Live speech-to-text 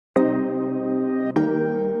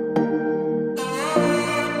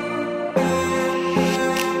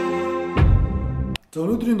За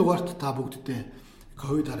өнөөдрийн дугаарт та бүгддээ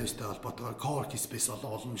COVID-19-тэй холбоотойгоор coworking space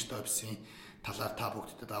уламжлалт офисын талаар та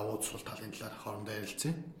бүгддээ давуу тал талын талаар хоорондоо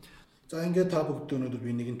ярилцъя. За ингээд та бүгд өнөөдөр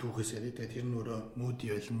би нэгэн түүхээс яриа. Тэгээд тэр нь өөрөө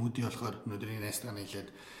Moody байл. Moody болохоор өнөөдрийн найзтайгаа нийлээд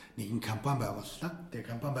нэгэн компани байгууллаа. Тэгээд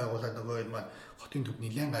компани байгуулаад нөгөө хэд маань хотын төв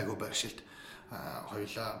нэлээд гайгүй байршилт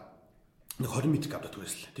хоёулаа 20 м авдаг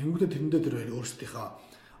түрээслээ. Тэнгүүдээ тэрэндээ тэр хоёр өөрсдийнхөө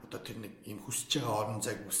одоо тэр нэг юм хүсэж байгаа орон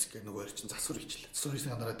зайг үсгэх гэх нөгөө чинь засвар хийчлээ. Засвар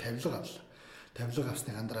хийсний дараа тавилга авлаа. Тавилга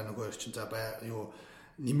авсны хандраа нөгөө чинь за юу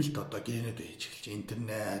нэмэлт одоо гэрээнүүдээ хийж эхэлж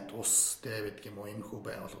интернет, ус дэвэд гэмүү иймэрхүү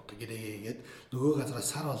байгууллагууд гэрээгээд нөгөө газараа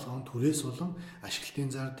сар болгон түрээс болон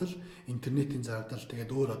ашиглалтын зардал, интернетийн зардал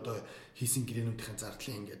тэгээд өөр одоо хийсэн гэрээнүүдийн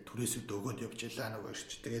зардлын ингээд түрээсүүд өгөөд явж ялаа нөгөө ирч.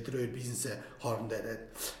 Тэгээд тэр хоёр бизнесээ хоорондоо яриад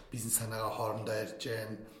бизнес санаагаа хоорондоо ярьж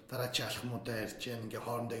гэн дараачийн алхмуудаа ярьж гэн ингээд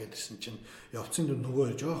хоорондоо гэдэрсэн чинь явцын дөр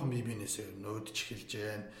нөгөө жоохон бие биенээсээ нөөдж эхэлж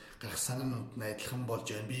гэн гарах санаанууд нь адилхан болж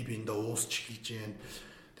гэн бие биендээ уусч эхэлж гэн.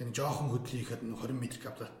 Тэгээд жоохон хөдлөйхэд 20 м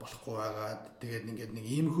квадрат болохгүй байгаад тэгээд ингээд нэг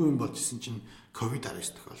иймэрхүү юм болжсэн чинь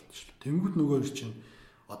COVID-19 тохиолдсон шүү дээ. Тэнгүүд нөгөө чинь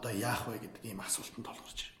одоо яах вэ гэдэг ийм асуултанд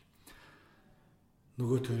толгорч ирнэ.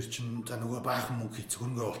 Нөгөө төр чинь за нөгөө баахан мөнгө хийц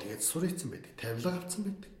хөнгөө бол тэгээд сур хийцэн байдаг. Тавилга авцсан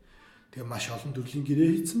байдаг. Тэгээ маш олон төрлийн гэрээ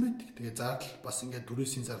хийцэн байдаг. Тэгээ зардал бас ингээд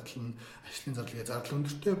түрээсийн зардал нь ажлын зардлыг зардал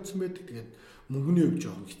өндөртэй явцсан байдаг. Тэгээд мөнгөний өв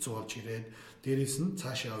жоохон хэцүү болж ирээд дээрээс нь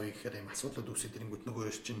цаашаа явъя гэхээр ийм асуудлууд үүсээд ирэнгүүт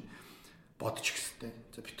нөгөө чинь бодож ихстэй.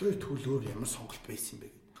 За бид хоёр төлөөр ямар сонголт байсан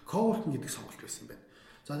бэ? Coworking гэдэг сонголт байсан байна.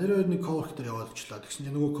 За тэр хоёр нэг cowork дээр яваад очлаа.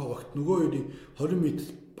 Тэгсэн чинь нөгөө cowork нөгөө хоёрын 20 м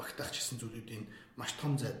багтаах гэсэн зүйлүүдийн маш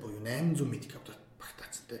том зай буюу 800 м квадрат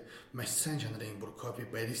багтаацтай. Маш сайн чанарын бүр кофе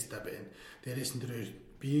бариста байна. Дээрээс нь тэр хоёр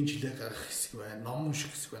биеийн жилээ гаргах хэсэг байна, ном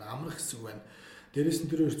унших хэсэг байна, амрах хэсэг байна. Дээрээс нь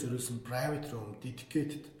тэр хоёр зориулсан private room,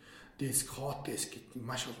 dedicated desk, hot desk гэдэг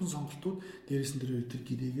маш олон сонголтууд. Дээрээс нь тэр хоёр тэр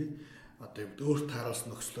гэрээгээ одоо өөр тааруулсан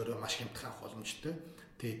нөхцлөөрөө маш хямдхан авах боломжтой.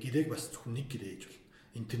 Тэгээ гэрээг бас зөвхөн нэг гэрээ хийж болно.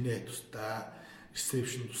 Интернет тусдаа,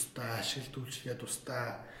 ресепшн тусдаа, ашиглалт үйлчилгээ тусдаа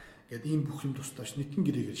гэдэг ийм бүх юм тусдаа нэгэн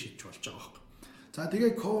гэрээгээр шийдэж болж байгаа байхгүй. За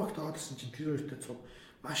тэгээ cowork таадсан чинь тэр хоёртой цуг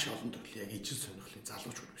маш олон төрлийн яг ижил сонирхлын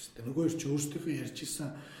залууч хүрвэстэй. Нөгөө хоёр чи өөрсдийнхөө ярьж исэн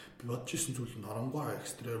бодож исэн зүйл нь оронгой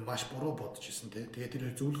экстрээр маш буруу бодож исэн тий. Тэгээ тэр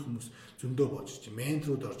хоёр зөвлөх хүмүүс зөндөө бодож чинь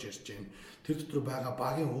менторууд орж ирж байна. Тэр дотор байгаа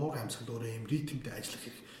багийн уур амьсгал өөрөө юм ритмтэй ажиллах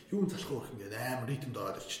их юу залах өөр ингээд амар ритмд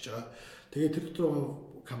ороод ирчихэж байгаа. Тэгээ тэр дотор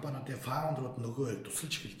компаниудын фаундерууд нөгөө хоёр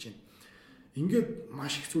тусалж эхэлж байна. Ингээд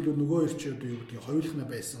маш их зүйлүүд нөгөө хоёр ч одоо юу гэдгийг хоёулахна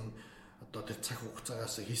байсан одоо тэр цаг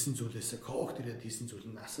хугацаагаас хийсэн зүйлээсээ коок дээрээ хийсэн зүйл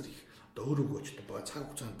нь асар их одоо өөр өгөөчтэй боо цаг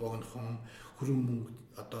хугацаанд богинохон хөрөн мөнгө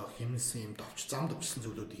одоо хэмнэсэн юм давч зам давчсан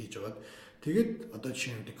зүйлүүд хийж аваад тэгээд одоо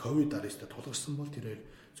жишээ нь COVID-19-тэй тулгарсан бол тэр хоёр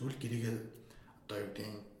зүйл гэрээгээ одоо юу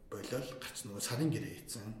гэдгийг болол гарч нөгөө сарын гэрээ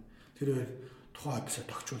хийсэн. Тэр хоёр тухайн офисоо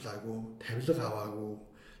тогтчуулаагүй, тавилга аваагүй,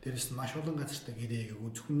 дээрэс нь маш олон газартай гэрээгээгүй,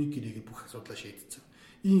 зөвхөн нэг гэрээгээ бүх асуудлаа шийдсэн.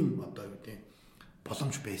 Ийм одоо юу гэдэг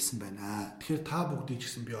боломж байсан байна. Тэгэхээр та бүгдийг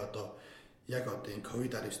ч гэсэн би одоо яг одоо энэ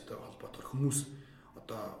COVID-19-тэй холбоотойгоор хүмүүс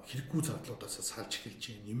одоо хэрэггүй зардлуудаас салж эхэлж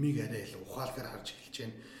байна. Юмыг арай их ухаалгаар харж эхэлж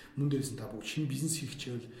байна. Мөн дээрээс нь та бүгд шинэ бизнес хийх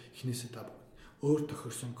чивэл эхнээсээ та бүгд өөр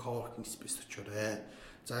тохирсон coworking space очоорой.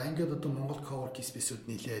 За ингээд одоо Монгол coworking space-үүд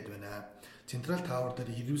нэлээд байна. Централ Тауэр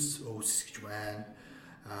дээр 9 офис гэж байна.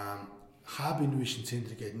 Hub Innovation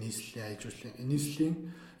Center гэдэг нийслэлийн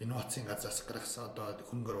инновацийн газраас гаргасан одоо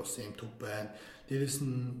хөнгөр улсын юм төв байна. Дээрээс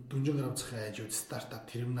нь Дүнжин гарав захын хажууд стартап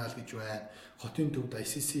терминал гэж байна. Хотын төвд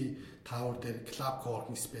ICC Tower дээр Club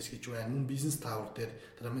Coworking Space гэж байна. Мөн бизнес Tower дээр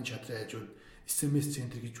Драмын чадрын хажууд SMS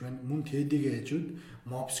Center гэж байна. Мөн TED-ийн хажууд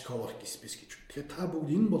Mobs Coworking Space гэж байна. Тэгэхээр та бүгд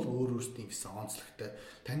энэ бол өөр өөрсдийн гэсэн онцлогтой.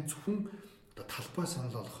 Тань зөвхөн одоо талбай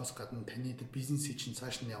санал олохоос гадна таны бизнесийг чинь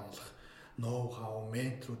цааш нь явуулах ноу хау,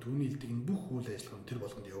 ментор, түүний хэлдэг энэ бүх үйл ажиллагаа тэр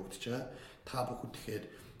болгонд явагдаж байгаа. Та бүхэн тэгэхээр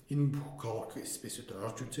энэ бүх coworking space-үүдээр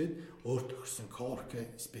орж үзээд өөр тохирсон coworking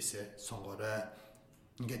space-ээ сонгоорой.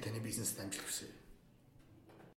 Ингээд таны бизнест амжилт хүсье.